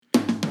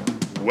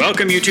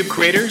Welcome, YouTube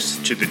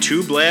creators, to the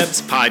Tube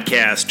Labs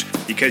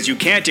podcast, because you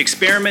can't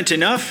experiment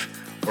enough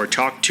or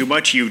talk too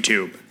much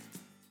YouTube.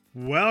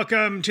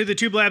 Welcome to the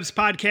Tube Labs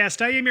podcast.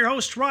 I am your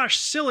host, Rosh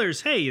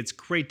Sillers. Hey, it's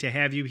great to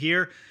have you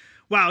here.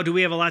 Wow, do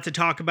we have a lot to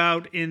talk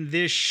about in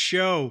this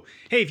show?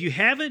 Hey, if you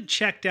haven't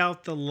checked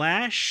out the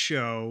last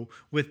show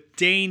with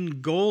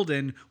Dane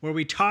Golden, where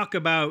we talk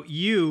about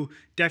you,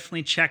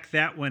 definitely check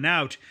that one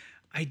out.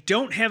 I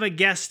don't have a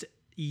guest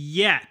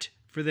yet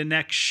for the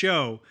next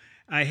show.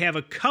 I have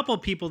a couple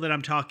people that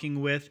I'm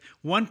talking with.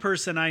 One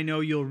person I know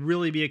you'll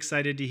really be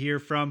excited to hear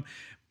from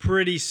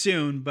pretty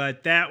soon,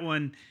 but that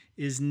one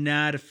is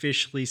not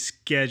officially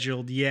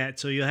scheduled yet.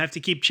 So you'll have to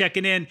keep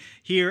checking in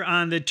here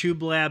on the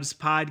Tube Labs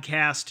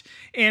podcast.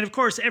 And of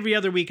course, every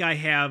other week I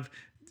have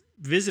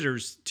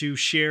visitors to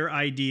share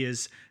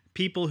ideas,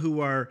 people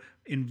who are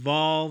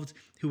involved,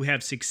 who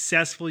have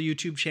successful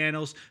YouTube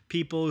channels,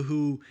 people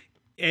who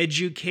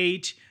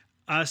educate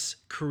us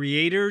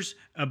creators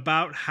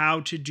about how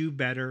to do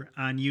better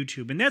on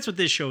YouTube. And that's what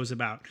this show is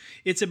about.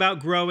 It's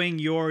about growing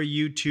your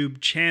YouTube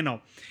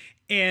channel.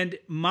 And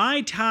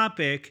my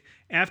topic,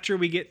 after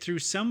we get through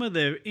some of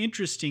the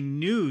interesting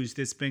news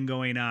that's been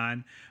going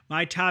on,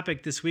 my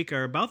topic this week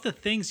are about the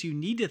things you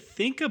need to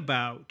think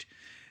about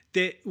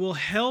that will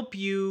help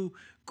you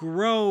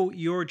grow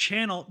your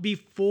channel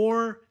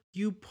before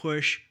you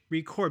push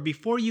record,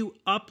 before you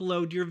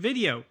upload your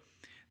video.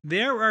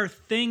 There are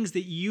things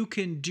that you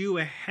can do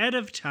ahead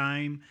of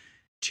time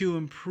to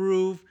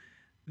improve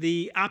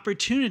the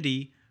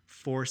opportunity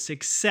for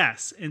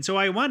success. And so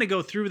I want to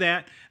go through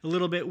that a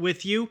little bit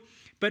with you.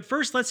 But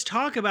first, let's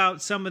talk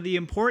about some of the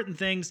important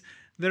things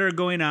that are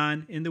going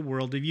on in the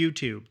world of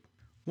YouTube.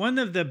 One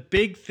of the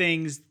big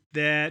things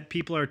that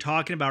people are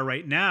talking about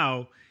right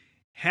now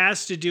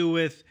has to do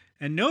with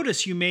a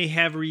notice you may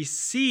have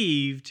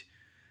received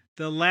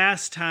the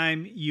last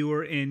time you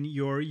were in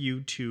your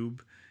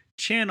YouTube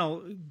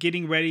channel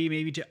getting ready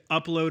maybe to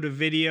upload a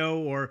video,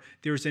 or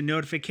there's a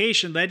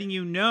notification letting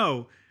you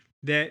know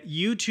that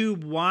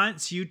YouTube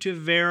wants you to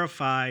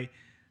verify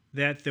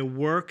that the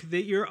work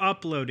that you're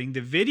uploading,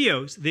 the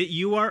videos that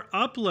you are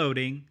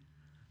uploading,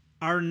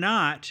 are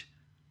not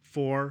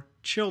for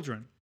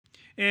children.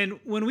 And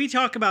when we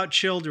talk about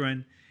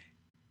children,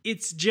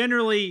 it's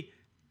generally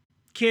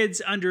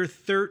kids under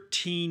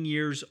 13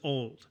 years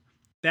old.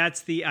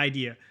 That's the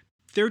idea.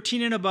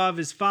 13 and above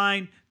is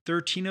fine,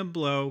 13 and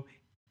below,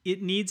 it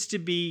needs to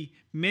be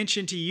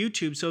mentioned to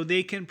YouTube so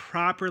they can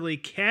properly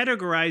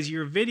categorize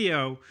your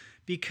video,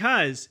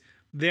 because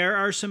there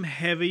are some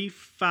heavy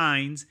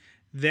fines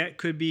that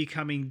could be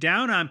coming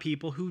down on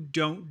people who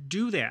don't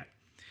do that.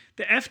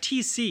 The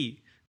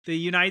FTC, the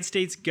United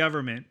States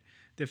government,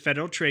 the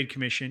Federal Trade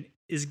Commission,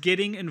 is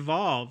getting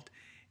involved.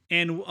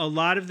 And a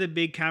lot of the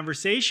big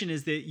conversation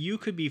is that you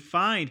could be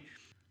fined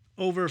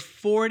over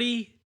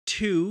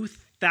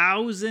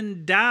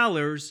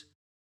 $42,000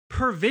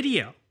 per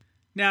video.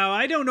 Now,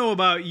 I don't know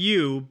about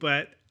you,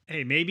 but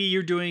hey, maybe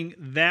you're doing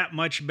that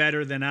much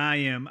better than I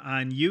am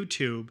on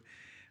YouTube,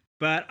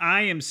 but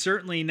I am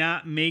certainly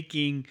not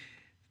making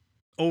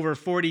over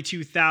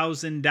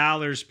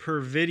 $42,000 per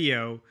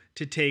video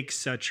to take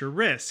such a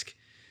risk.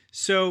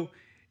 So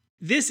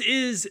this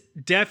is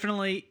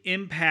definitely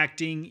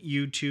impacting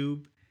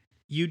YouTube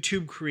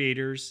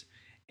creators,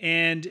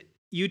 and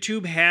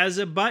YouTube has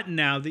a button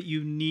now that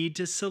you need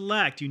to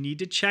select. You need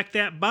to check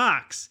that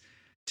box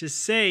to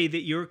say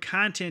that your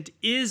content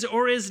is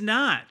or is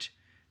not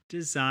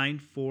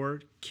designed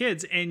for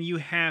kids. And you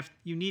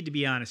need to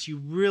be honest. You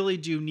really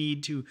do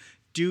need to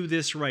do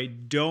this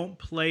right. Don't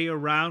play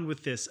around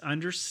with this.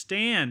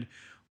 Understand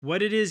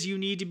what it is you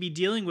need to be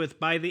dealing with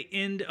by the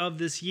end of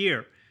this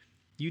year.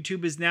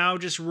 YouTube is now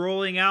just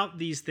rolling out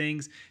these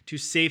things to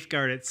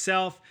safeguard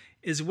itself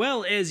as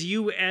well as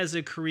you as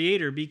a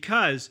creator,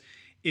 because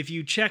if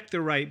you check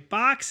the right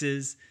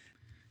boxes,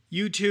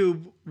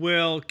 YouTube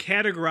will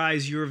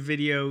categorize your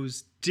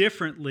videos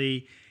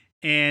differently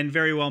and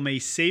very well may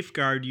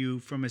safeguard you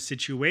from a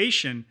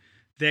situation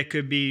that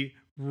could be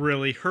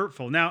really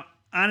hurtful. Now,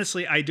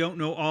 honestly, I don't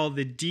know all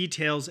the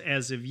details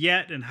as of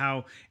yet and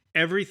how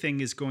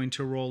everything is going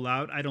to roll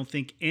out. I don't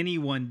think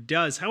anyone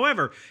does.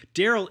 However,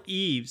 Derral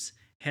Eves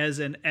has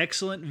an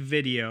excellent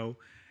video,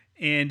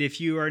 and if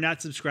you are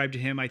not subscribed to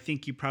him, I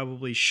think you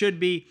probably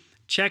should be.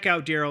 Check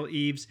out Derral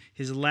Eves.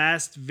 His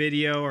last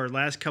video, or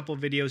last couple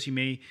of videos, he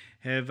may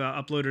have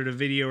uploaded a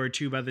video or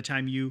two by the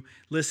time you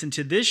listen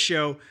to this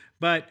show,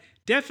 but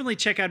definitely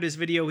check out his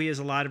video. He has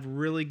a lot of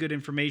really good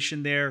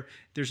information there.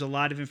 There's a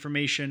lot of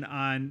information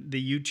on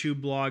the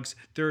YouTube blogs.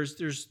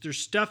 There's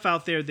stuff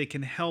out there that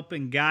can help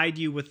and guide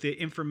you with the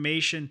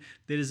information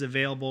that is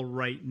available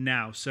right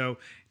now. So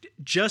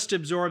just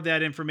absorb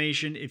that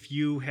information if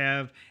you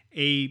have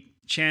a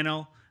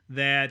channel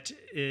that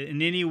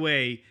in any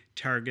way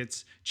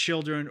targets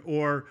children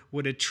or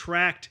would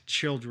attract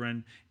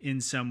children in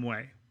some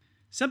way.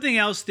 Something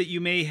else that you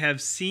may have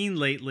seen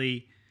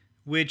lately,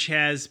 which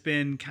has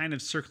been kind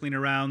of circling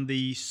around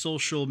the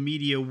social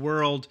media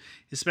world,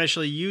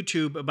 especially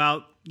YouTube,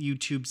 about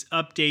YouTube's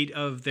update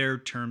of their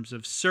terms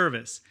of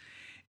service.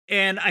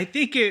 And I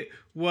think it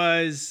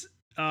was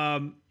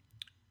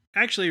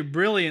actually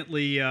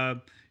brilliantly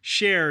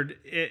shared,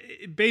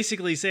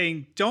 basically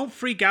saying, don't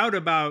freak out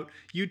about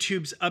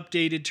YouTube's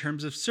updated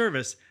terms of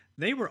service.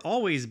 They were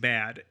always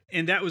bad.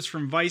 And that was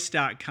from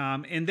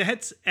Vice.com. And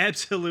that's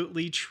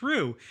absolutely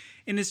true.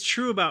 And it's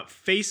true about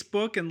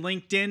Facebook and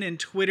LinkedIn and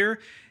Twitter.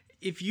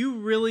 If you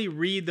really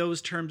read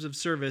those terms of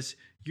service,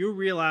 you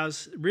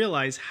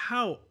realize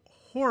how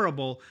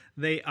horrible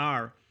they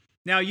are.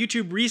 Now,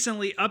 YouTube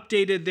recently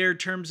updated their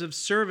terms of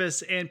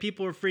service, and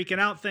people were freaking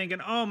out thinking,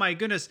 oh my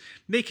goodness,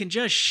 they can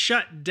just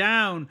shut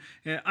down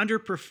an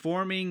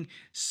underperforming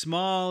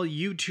small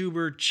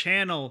YouTuber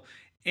channel.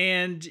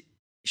 And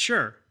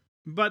sure,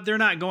 but they're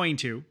not going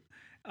to.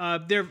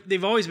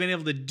 They've always been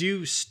able to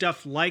do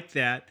stuff like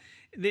that.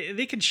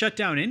 They can shut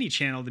down any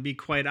channel, to be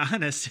quite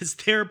honest. It's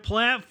their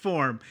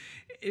platform.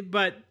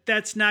 But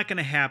that's not going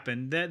to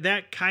happen.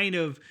 That kind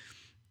of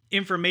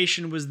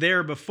information was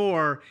there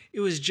before.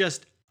 It was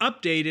just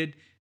updated,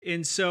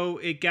 and so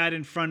it got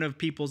in front of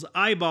people's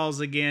eyeballs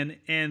again,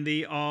 and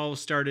they all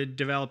started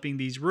developing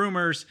these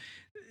rumors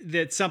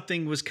that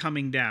something was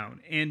coming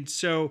down. And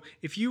so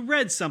if you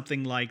read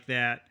something like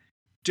that,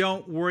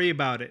 don't worry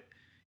about it.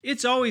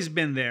 It's always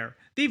been there.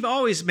 They've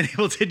always been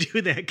able to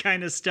do that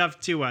kind of stuff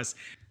to us.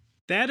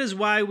 That is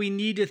why we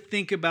need to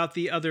think about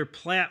the other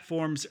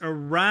platforms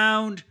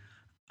around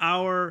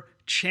our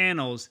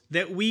channels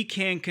that we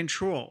can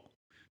control.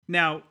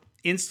 Now,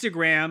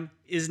 Instagram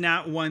is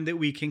not one that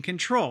we can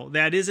control.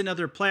 That is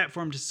another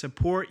platform to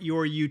support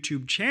your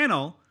YouTube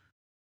channel.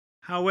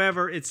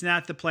 However, it's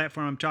not the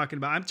platform I'm talking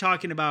about. I'm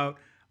talking about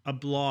a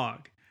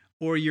blog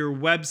or your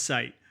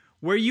website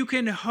where you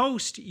can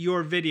host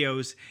your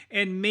videos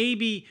and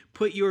maybe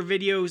put your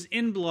videos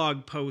in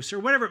blog posts or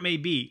whatever it may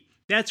be.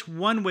 That's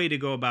one way to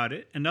go about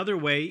it. Another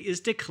way is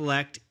to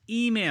collect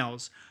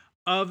emails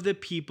of the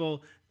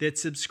people that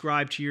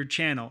subscribe to your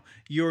channel,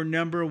 your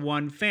number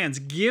one fans.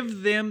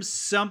 Give them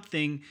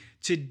something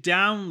to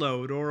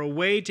download or a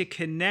way to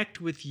connect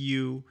with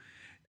you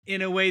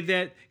in a way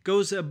that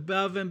goes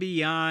above and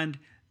beyond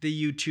the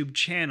YouTube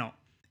channel.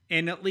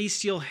 And at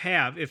least you'll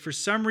have, if for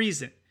some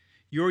reason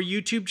your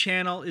YouTube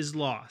channel is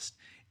lost,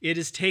 it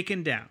is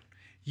taken down,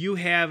 you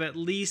have at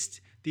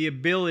least the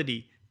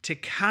ability to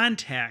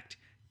contact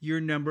your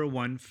number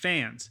one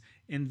fans.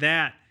 And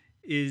that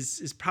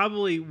is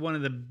probably one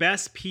of the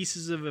best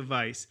pieces of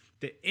advice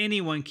that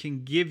anyone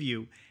can give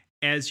you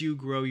as you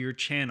grow your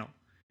channel.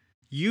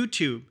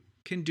 YouTube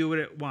can do what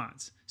it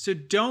wants. So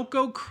don't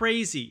go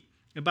crazy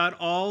about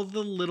all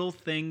the little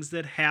things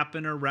that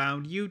happen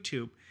around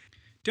YouTube.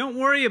 Don't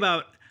worry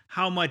about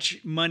how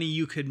much money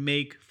you could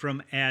make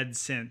from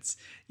AdSense.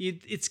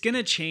 It's going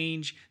to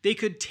change. They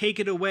could take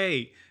it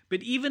away.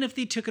 But even if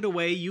they took it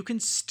away, you can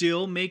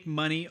still make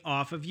money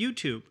off of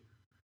YouTube.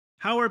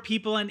 How are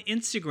people on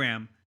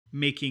Instagram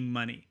making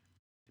money?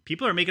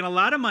 People are making a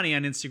lot of money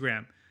on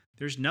Instagram.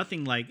 There's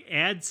nothing like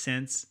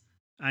AdSense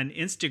on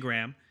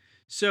Instagram.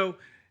 So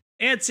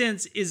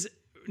AdSense is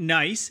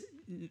nice.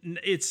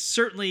 It's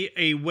certainly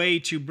a way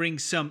to bring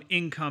some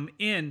income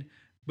in,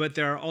 but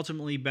there are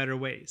ultimately better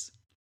ways.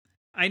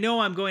 I know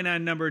I'm going on a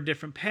number of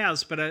different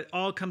paths, but it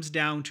all comes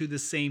down to the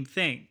same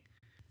thing.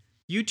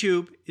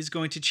 YouTube is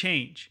going to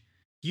change.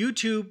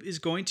 YouTube is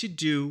going to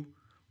do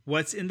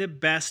what's in the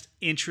best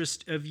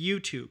interest of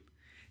YouTube.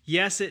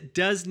 Yes, it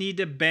does need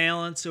to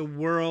balance a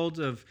world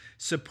of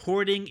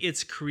supporting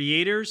its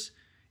creators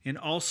and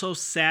also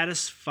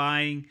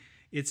satisfying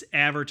its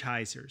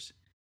advertisers.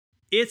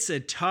 It's a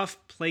tough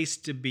place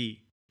to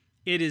be.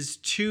 It is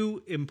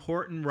two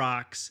important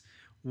rocks,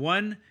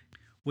 one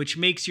which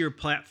makes your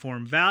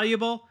platform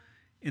valuable,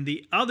 and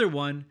the other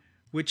one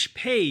which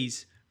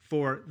pays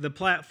for the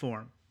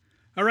platform.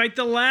 All right,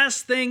 the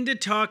last thing to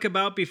talk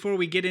about before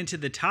we get into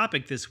the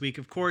topic this week,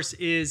 of course,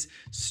 is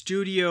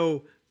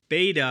Studio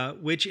Beta,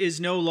 which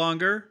is no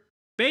longer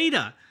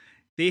beta.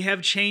 They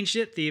have changed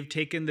it. They have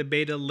taken the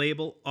beta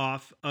label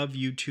off of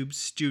YouTube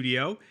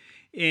Studio,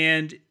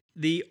 and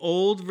the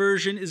old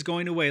version is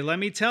going away. Let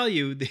me tell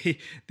you,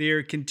 they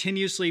are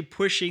continuously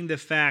pushing the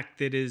fact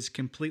that it is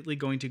completely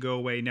going to go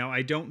away. Now,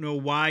 I don't know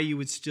why you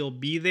would still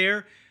be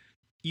there.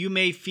 You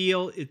may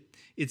feel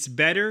it's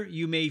better.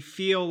 You may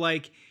feel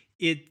like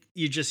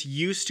you're just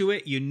used to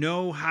it. You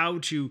know how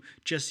to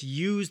just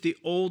use the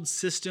old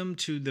system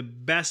to the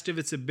best of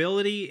its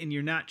ability, and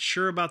you're not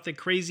sure about the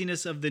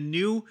craziness of the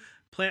new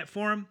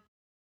platform.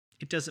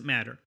 It doesn't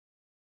matter.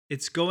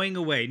 It's going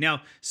away.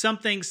 Now, some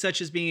things such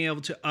as being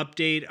able to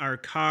update our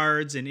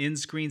cards and end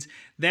screens,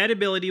 that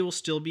ability will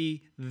still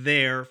be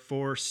there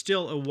for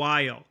still a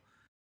while.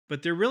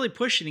 But they're really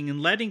pushing and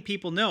letting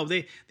people know.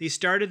 They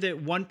started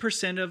that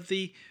 1% of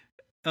the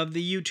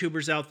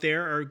YouTubers out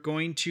there are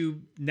going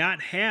to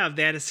not have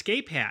that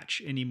escape hatch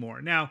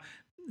anymore. Now,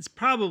 it's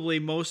probably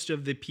most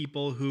of the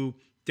people who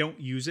don't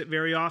use it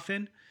very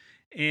often.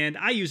 And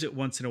I use it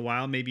once in a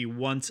while, maybe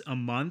once a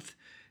month.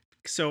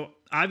 So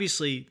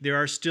obviously there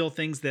are still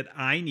things that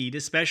I need,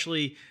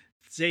 especially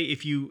say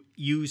if you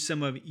use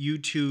some of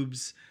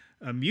YouTube's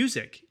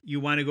music. You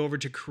want to go over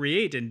to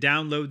Create and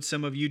download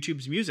some of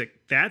YouTube's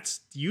music.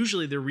 That's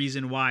usually the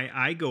reason why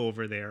I go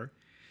over there.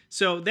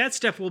 So that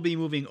stuff will be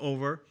moving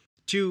over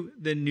to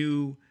the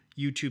new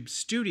YouTube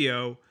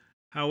Studio.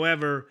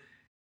 However,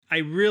 I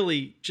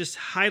really just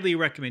highly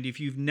recommend, if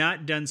you've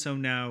not done so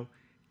now,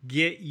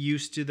 get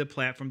used to the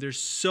platform. There's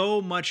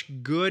so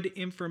much good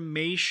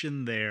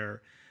information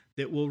there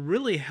that will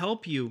really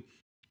help you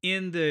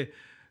in the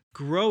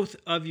growth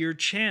of your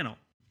channel.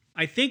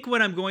 I think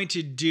what I'm going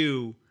to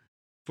do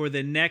for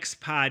the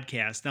next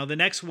podcast, now the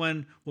next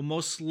one will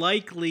most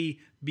likely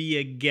be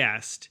a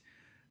guest,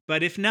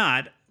 but if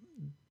not,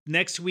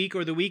 next week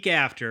or the week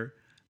after,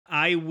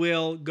 I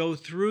will go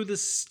through the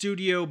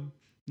studio,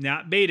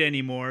 not beta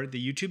anymore,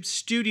 the YouTube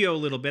Studio a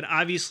little bit.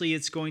 Obviously,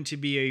 it's going to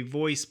be a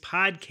voice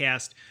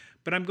podcast,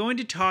 but I'm going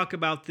to talk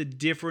about the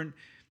different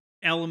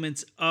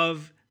elements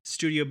of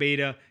Studio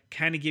Beta,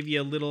 kind of give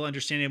you a little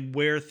understanding of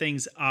where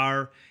things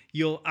are.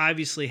 You'll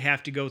obviously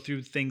have to go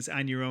through things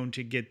on your own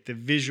to get the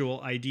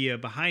visual idea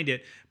behind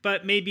it,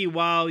 but maybe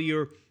while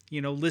you're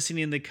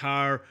listening in the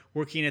car,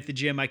 working at the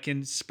gym, I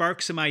can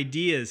spark some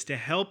ideas to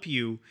help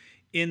you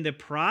in the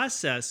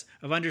process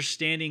of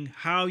understanding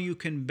how you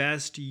can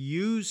best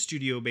use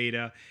Studio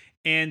Beta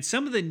and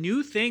some of the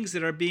new things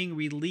that are being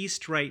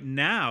released right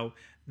now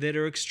that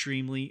are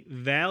extremely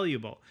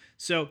valuable.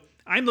 So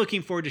I'm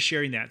looking forward to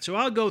sharing that. So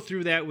I'll go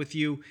through that with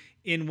you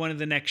in one of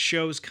the next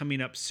shows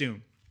coming up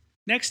soon.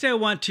 Next, I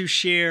want to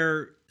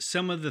share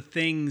some of the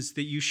things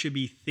that you should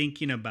be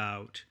thinking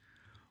about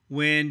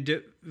when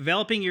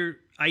developing your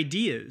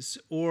ideas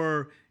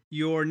or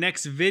your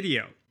next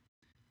video.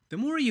 The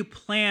more you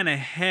plan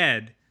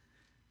ahead,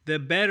 the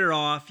better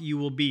off you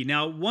will be.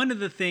 Now, one of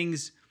the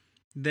things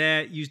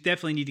that you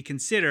definitely need to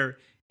consider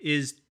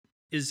is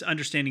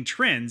understanding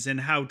trends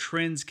and how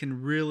trends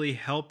can really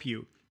help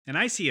you. And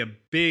I see a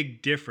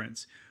big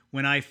difference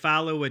when I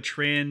follow a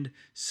trend,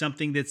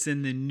 something that's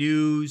in the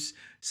news,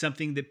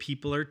 something that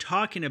people are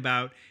talking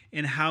about,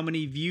 and how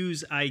many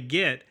views I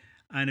get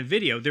on a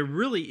video. There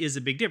really is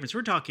a big difference.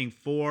 We're talking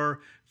 4,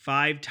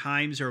 5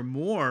 times or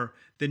more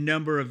the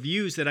number of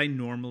views that I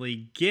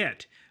normally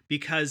get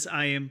because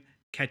I am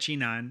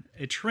catching on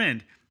a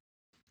trend.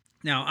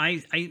 Now,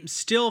 I'm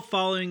still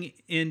falling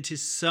into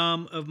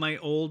some of my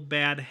old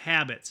bad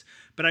habits,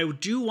 but I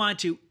do want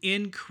to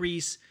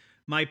increase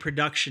my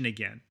production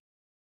again.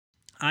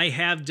 I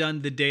have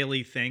done the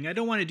daily thing. I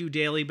don't want to do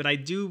daily, but I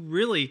do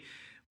really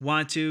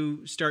want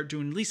to start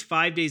doing at least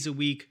 5 days a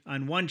week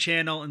on one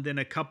channel and then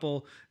a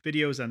couple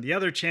videos on the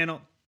other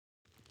channel.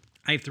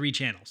 I have 3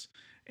 channels,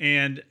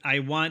 and I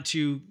want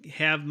to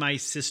have my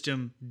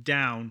system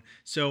down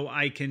so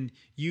I can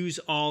use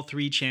all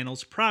 3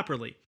 channels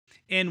properly.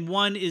 And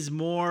one is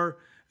more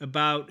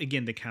about,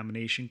 again, the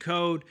combination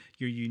code,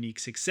 your unique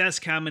success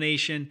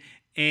combination,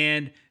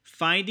 and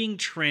finding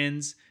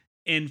trends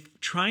and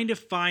trying to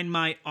find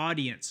my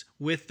audience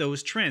with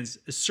those trends.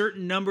 A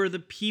certain number of the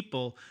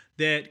people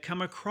that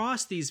come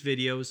across these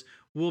videos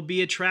will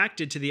be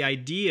attracted to the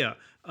idea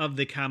of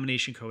the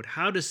combination code,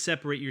 how to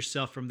separate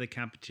yourself from the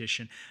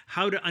competition,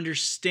 how to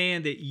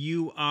understand that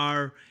you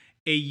are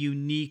a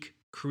unique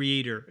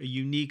creator, a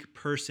unique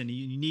person, a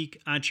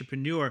unique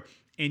entrepreneur,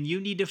 and you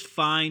need to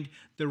find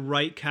the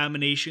right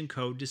combination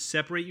code to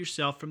separate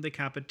yourself from the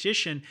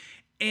competition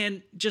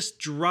and just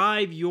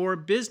drive your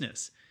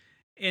business.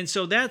 And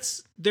so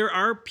there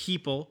are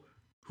people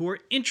who are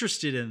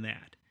interested in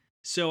that.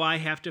 So I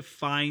have to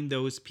find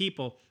those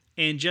people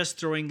and just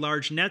throwing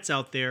large nets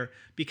out there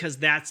because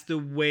that's the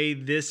way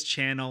this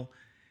channel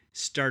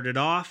started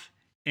off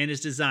and is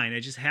designed. I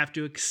just have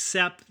to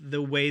accept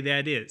the way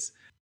that is.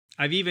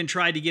 I've even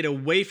tried to get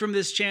away from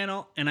this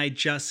channel and I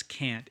just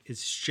can't.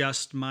 It's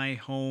just my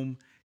home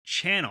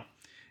channel.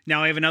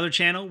 Now I have another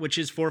channel which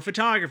is for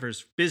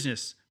photographers,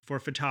 business for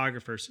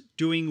photographers,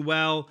 doing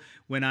well.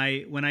 When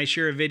I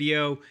share a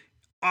video,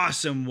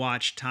 awesome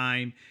watch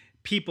time.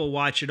 People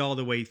watch it all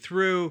the way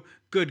through,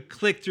 good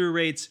click-through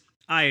rates.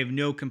 I have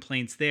no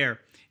complaints there.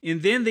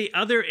 And then the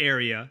other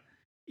area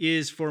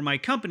is for my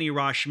company,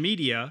 Rosh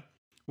Media,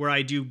 where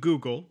I do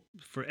Google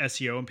for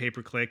SEO and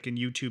pay-per-click and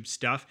YouTube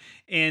stuff.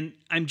 And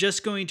I'm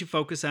just going to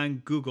focus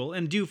on Google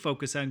and do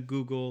focus on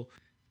Google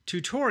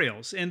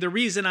tutorials. And the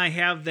reason I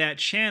have that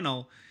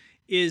channel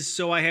is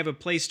so I have a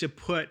place to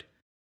put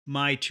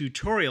my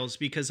tutorials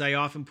because I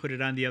often put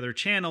it on the other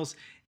channels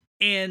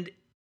and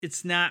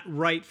it's not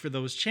right for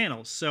those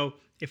channels. So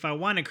if I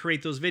want to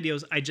create those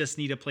videos, I just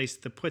need a place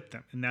to put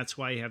them. And that's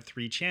why I have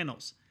 3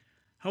 channels.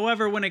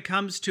 However, when it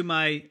comes to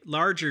my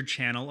larger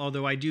channel,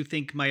 although I do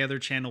think my other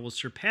channel will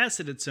surpass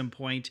it at some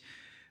point,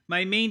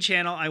 my main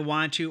channel, I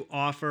want to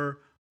offer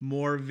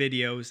more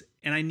videos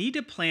and I need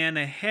to plan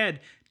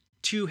ahead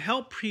to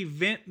help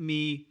prevent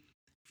me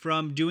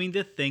from doing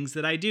the things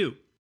that I do.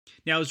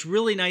 Now, it's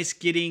really nice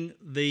getting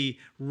the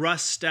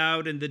rust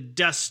out and the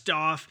dust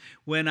off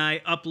when I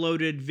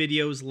uploaded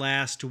videos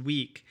last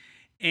week.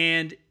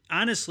 And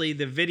honestly,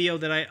 the video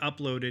that I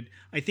uploaded,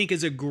 I think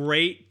is a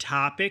great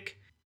topic.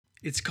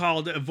 It's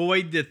called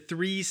Avoid the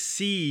 3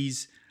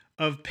 C's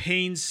of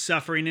pain,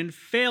 suffering, and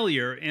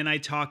failure. And I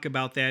talk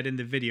about that in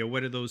the video.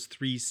 What are those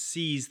 3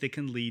 C's that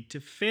can lead to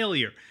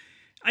failure?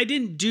 I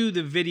didn't do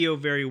the video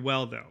very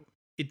well, though.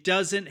 It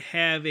doesn't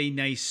have a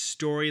nice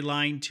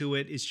storyline to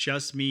it. It's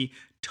just me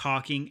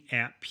talking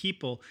at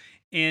people.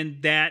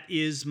 And that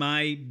is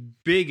my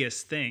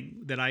biggest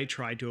thing that I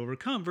try to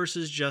overcome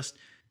versus just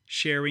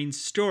sharing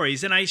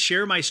stories. And I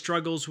share my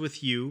struggles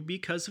with you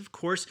because, of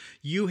course,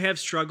 you have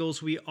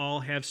struggles. We all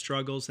have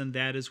struggles. And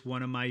that is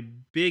one of my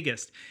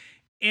biggest.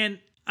 And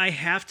I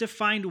have to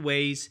find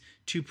ways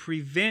to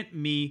prevent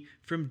me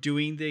from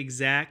doing the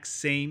exact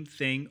same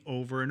thing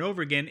over and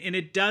over again. And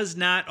it does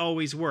not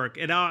always work.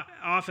 It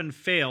often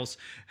fails.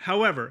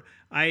 However,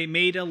 I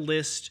made a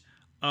list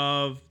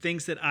of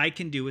things that I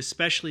can do,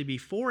 especially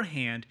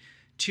beforehand,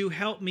 to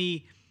help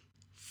me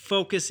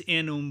focus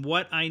in on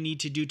what I need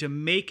to do to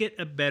make it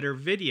a better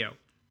video.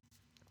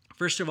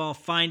 First of all,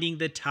 finding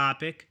the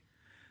topic,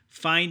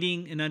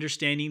 finding and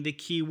understanding the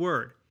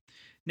keyword.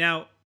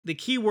 Now, the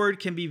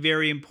keyword can be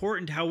very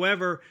important.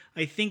 However,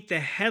 I think the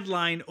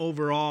headline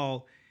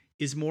overall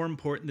is more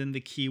important than the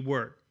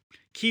keyword.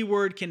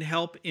 Keyword can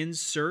help in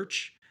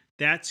search.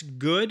 That's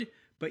good,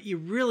 but you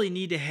really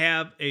need to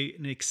have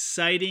an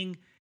exciting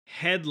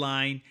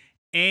headline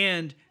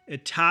and a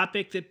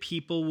topic that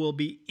people will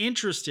be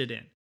interested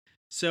in.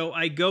 So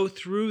I go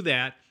through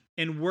that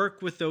and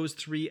work with those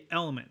 3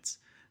 elements,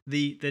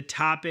 the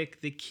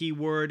topic, the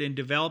keyword, and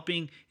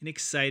developing an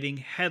exciting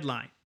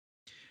headline.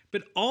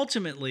 But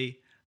ultimately,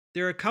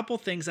 there are a couple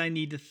things I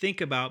need to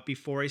think about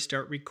before I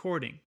start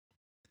recording.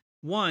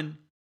 1,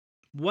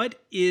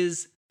 what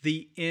is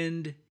the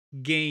end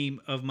game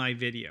of my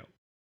video?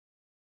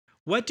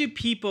 What do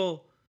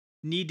people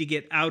need to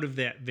get out of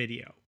that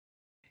video?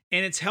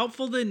 And it's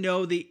helpful to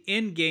know the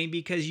end game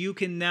because you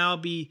can now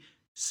be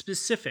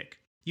specific.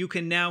 You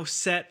can now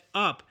set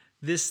up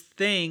this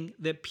thing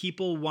that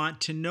people want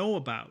to know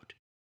about.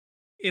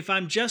 If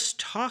I'm just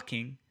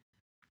talking,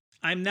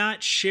 I'm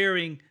not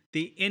sharing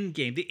the end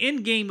game. The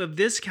end game of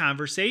this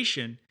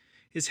conversation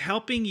is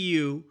helping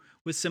you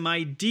with some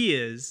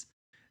ideas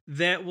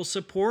that will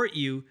support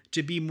you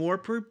to be more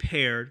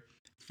prepared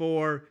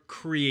for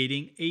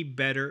creating a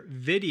better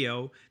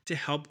video to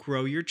help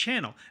grow your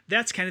channel.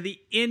 That's kind of the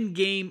end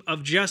game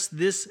of just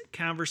this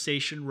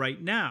conversation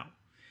right now.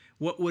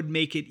 What would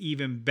make it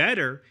even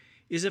better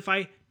is if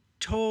I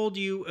told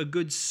you a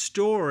good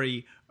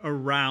story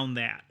around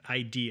that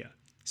idea.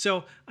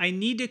 So I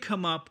need to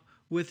come up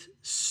with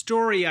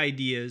story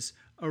ideas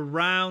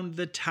around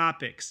the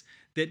topics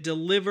that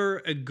deliver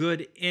a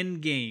good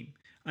end game,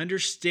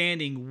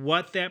 understanding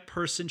what that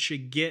person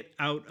should get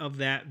out of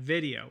that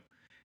video.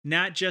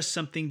 Not just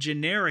something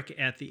generic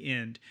at the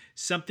end,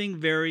 something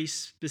very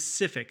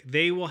specific.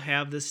 They will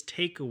have this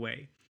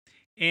takeaway.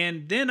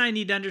 And then I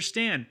need to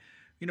understand,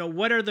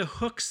 what are the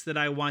hooks that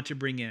I want to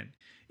bring in?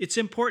 It's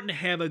important to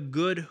have a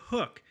good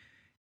hook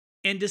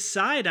and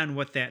decide on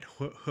what that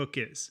hook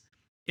is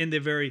in the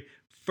very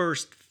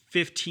first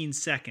 15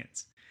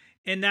 seconds.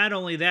 And not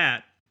only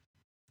that,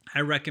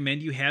 I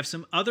recommend you have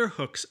some other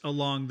hooks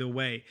along the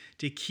way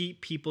to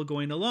keep people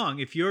going along.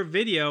 If your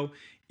video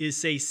is,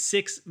 say,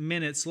 6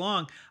 minutes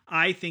long,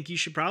 I think you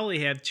should probably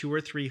have 2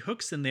 or 3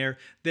 hooks in there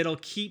that'll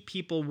keep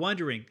people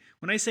wondering.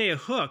 When I say a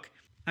hook,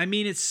 I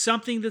mean it's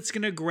something that's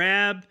going to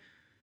grab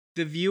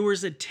the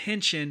viewer's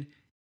attention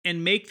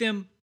and make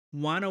them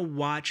want to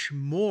watch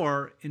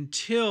more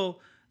until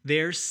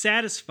they're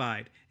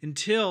satisfied,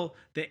 until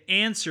the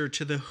answer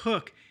to the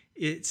hook,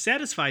 it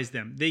satisfies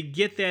them. They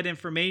get that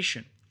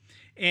information.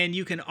 And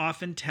you can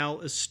often tell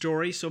a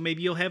story, so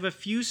maybe you'll have a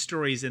few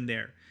stories in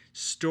there.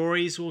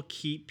 Stories will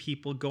keep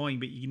people going,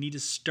 but you need to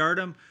start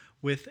them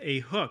with a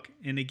hook.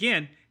 And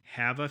again,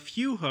 have a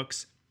few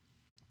hooks,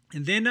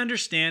 and then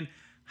understand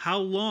how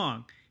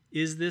long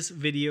is this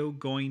video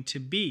going to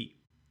be.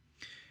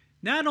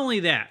 Not only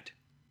that,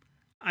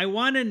 I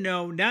want to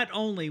know not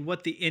only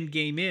what the end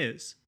game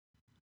is,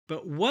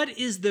 but what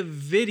is the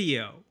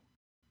video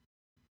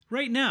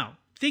right now,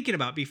 thinking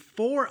about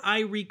before I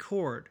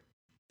record,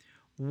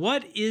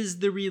 what is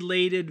the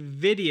related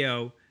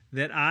video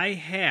that I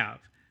have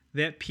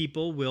that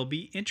people will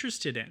be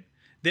interested in,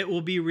 that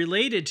will be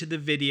related to the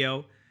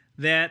video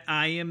that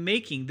I am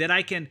making, that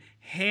I can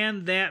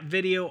hand that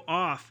video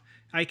off.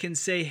 I can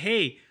say,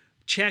 hey,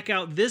 check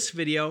out this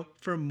video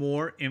for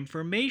more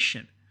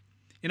information.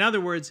 In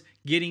other words,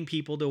 getting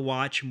people to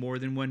watch more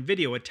than one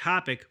video, a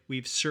topic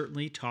we've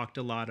certainly talked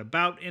a lot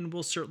about and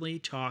will certainly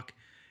talk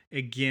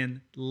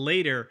again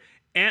later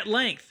at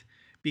length,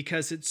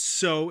 because it's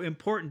so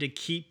important to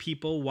keep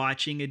people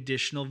watching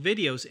additional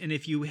videos. And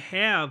if you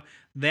have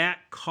that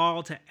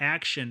call to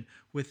action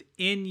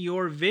within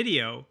your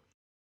video,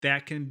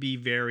 that can be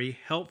very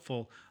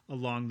helpful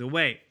along the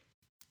way.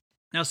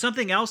 Now,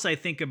 something else I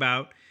think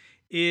about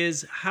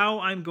is how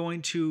I'm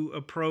going to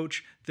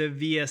approach the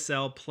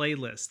VSL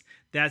playlist.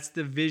 That's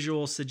the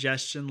Visual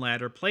Suggestion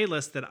Ladder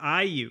playlist that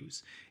I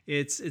use.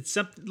 It's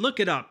something. Look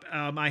it up.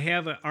 I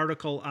have an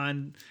article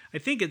on.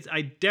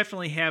 I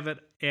definitely have it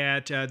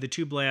at the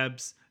Tube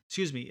Labs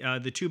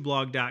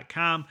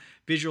thetwoblog.com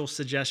visual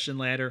suggestion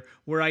ladder,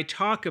 where I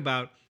talk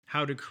about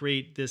how to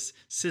create this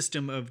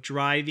system of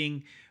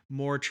driving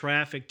more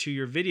traffic to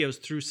your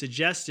videos through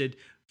suggested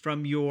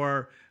from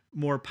your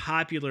more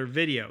popular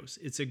videos.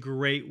 It's a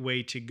great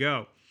way to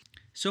go.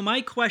 So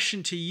my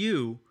question to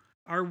you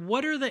are,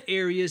 what are the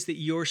areas that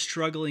you're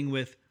struggling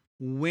with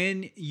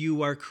when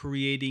you are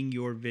creating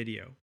your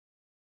video?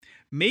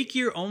 Make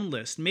your own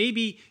list.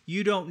 Maybe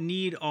you don't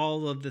need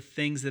all of the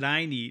things that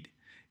I need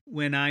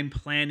when I'm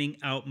planning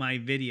out my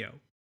video.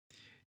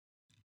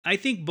 I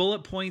think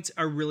bullet points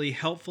are really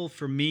helpful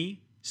for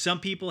me. Some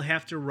people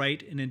have to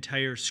write an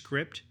entire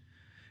script,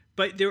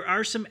 but there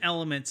are some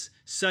elements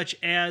such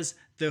as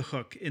the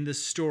hook in the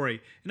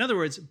story. In other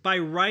words, by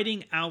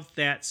writing out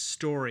that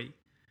story,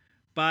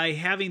 by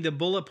having the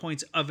bullet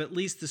points of at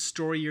least the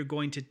story you're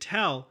going to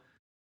tell,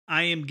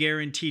 I am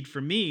guaranteed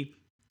for me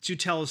to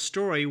tell a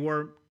story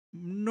where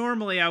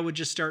normally I would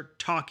just start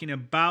talking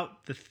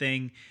about the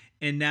thing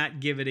and not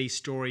give it a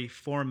story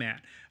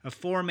format, a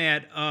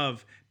format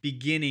of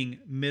beginning,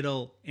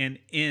 middle, and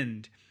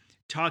end,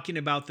 talking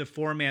about the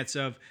formats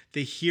of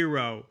the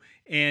hero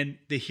and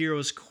the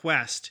hero's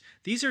quest.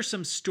 These are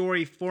some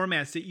story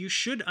formats that you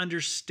should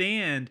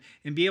understand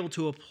and be able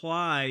to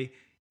apply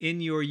in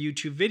your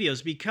YouTube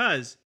videos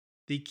because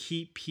they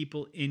keep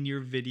people in your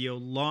video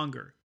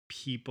longer.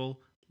 People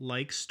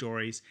like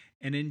stories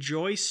and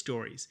enjoy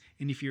stories.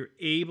 And if you're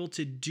able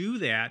to do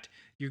that,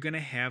 you're going to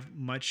have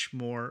much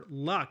more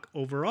luck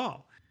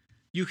overall.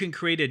 You can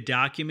create a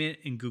document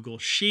in Google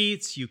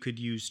Sheets. You could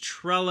use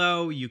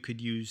Trello. You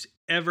could use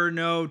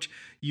Evernote.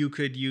 You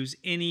could use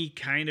any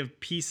kind of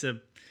piece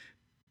of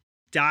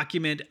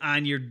document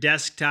on your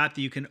desktop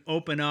that you can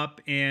open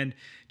up and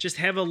just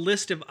have a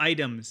list of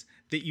items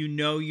that you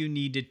know you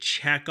need to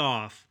check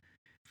off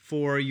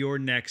for your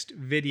next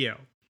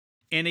video.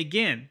 And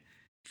again,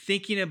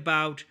 thinking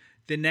about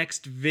the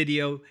next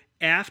video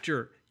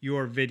after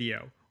your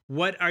video.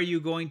 What are you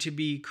going to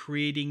be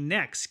creating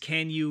next?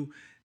 Can you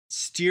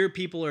steer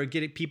people or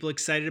get people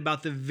excited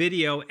about the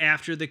video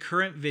after the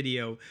current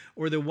video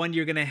or the one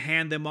you're going to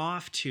hand them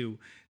off to?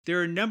 There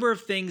are a number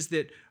of things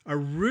that are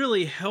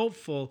really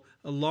helpful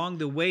along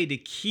the way to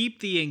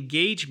keep the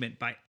engagement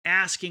by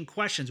asking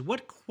questions.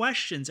 What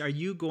questions are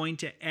you going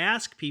to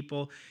ask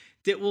people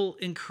that will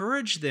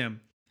encourage them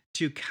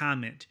to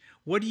comment?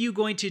 What are you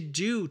going to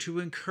do to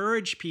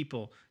encourage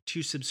people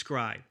to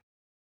subscribe?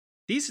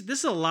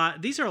 These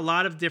are a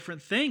lot of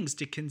different things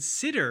to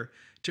consider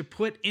to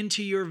put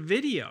into your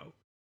video.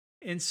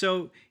 And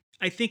so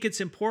I think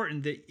it's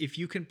important that if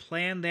you can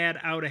plan that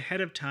out ahead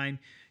of time,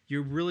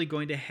 you're really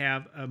going to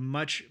have a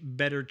much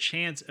better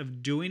chance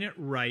of doing it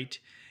right.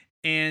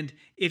 And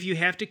if you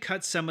have to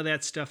cut some of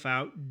that stuff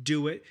out,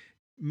 do it.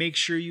 Make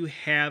sure you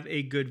have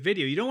a good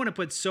video. You don't want to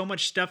put so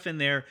much stuff in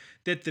there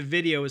that the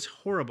video is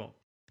horrible.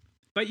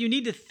 But you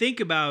need to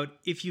think about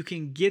if you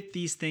can get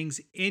these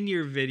things in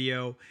your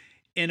video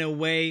in a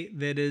way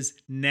that is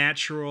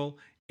natural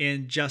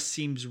and just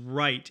seems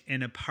right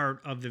and a part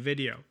of the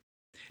video.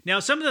 Now,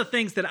 some of the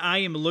things that I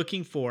am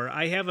looking for,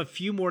 I have a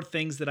few more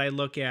things that I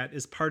look at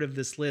as part of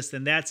this list,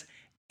 and that's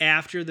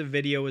after the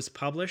video is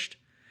published.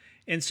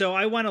 And so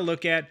I want to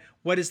look at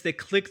what is the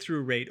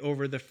click-through rate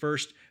over the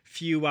first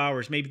few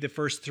hours, maybe the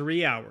first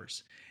 3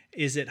 hours.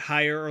 Is it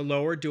higher or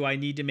lower? Do I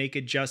need to make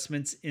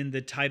adjustments in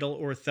the title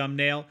or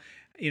thumbnail?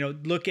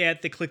 Look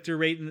at the click-through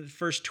rate in the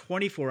first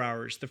 24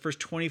 hours, the first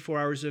 24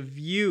 hours of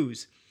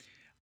views.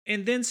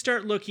 And then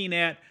start looking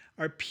at,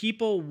 are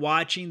people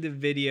watching the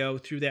video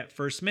through that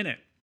first minute?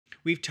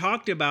 We've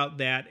talked about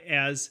that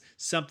as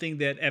something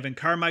that Evan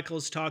Carmichael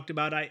has talked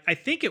about. I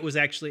think it was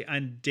actually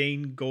on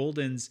Dane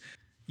Golden's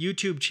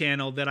YouTube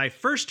channel that I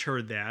first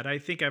heard that. I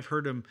think I've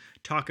heard him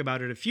talk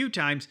about it a few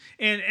times,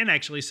 and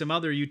actually some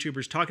other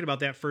YouTubers talking about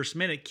that first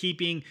minute,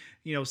 keeping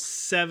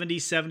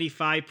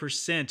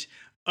 70-75%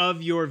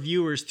 of your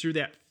viewers through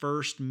that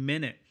first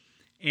minute,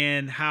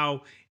 and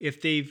how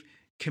if they've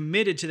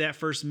committed to that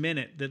first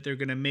minute that they're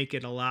going to make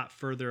it a lot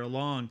further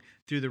along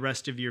through the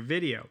rest of your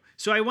video.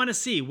 So I want to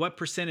see what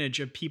percentage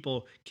of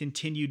people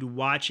continued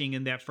watching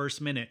in that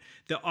first minute,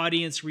 the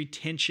audience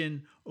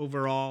retention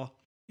overall,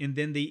 and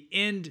then the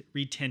end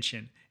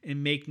retention,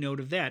 and make note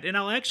of that. And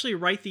I'll actually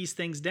write these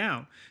things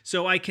down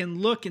so I can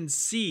look and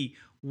see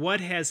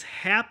what has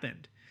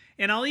happened.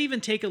 And I'll even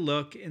take a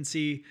look and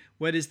see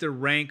what is the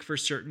rank for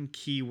certain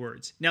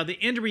keywords. Now,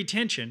 the end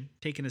retention,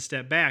 taking a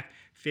step back,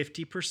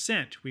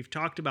 50%. We've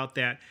talked about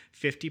that.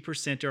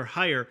 50% or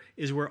higher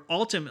is where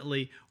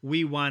ultimately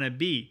we want to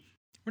be.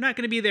 We're not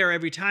going to be there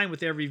every time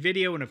with every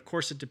video, and of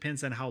course it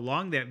depends on how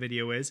long that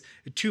video is.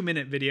 A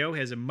 2-minute video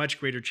has a much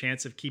greater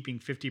chance of keeping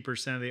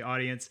 50% of the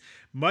audience,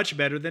 much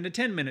better than a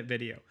 10-minute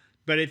video.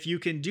 But if you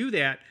can do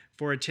that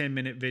for a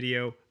 10-minute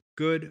video,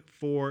 good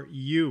for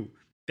you.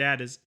 That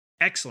is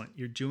excellent.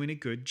 You're doing a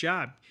good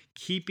job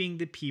keeping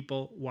the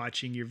people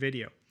watching your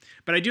video.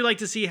 But I do like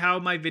to see how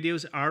my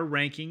videos are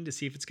ranking to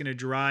see if it's going to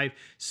drive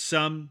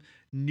some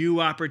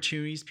new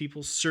opportunities,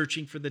 people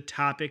searching for the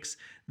topics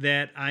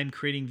that I'm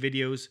creating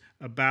videos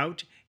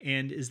about,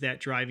 and is that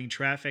driving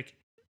traffic?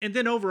 And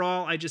then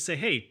overall, I just say,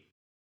 hey,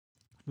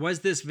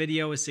 was this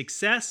video a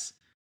success?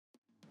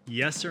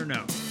 Yes or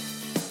no?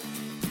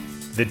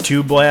 The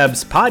Two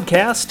Blabs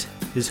podcast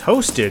is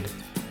hosted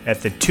at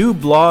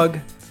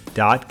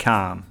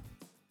thetwoblog.com.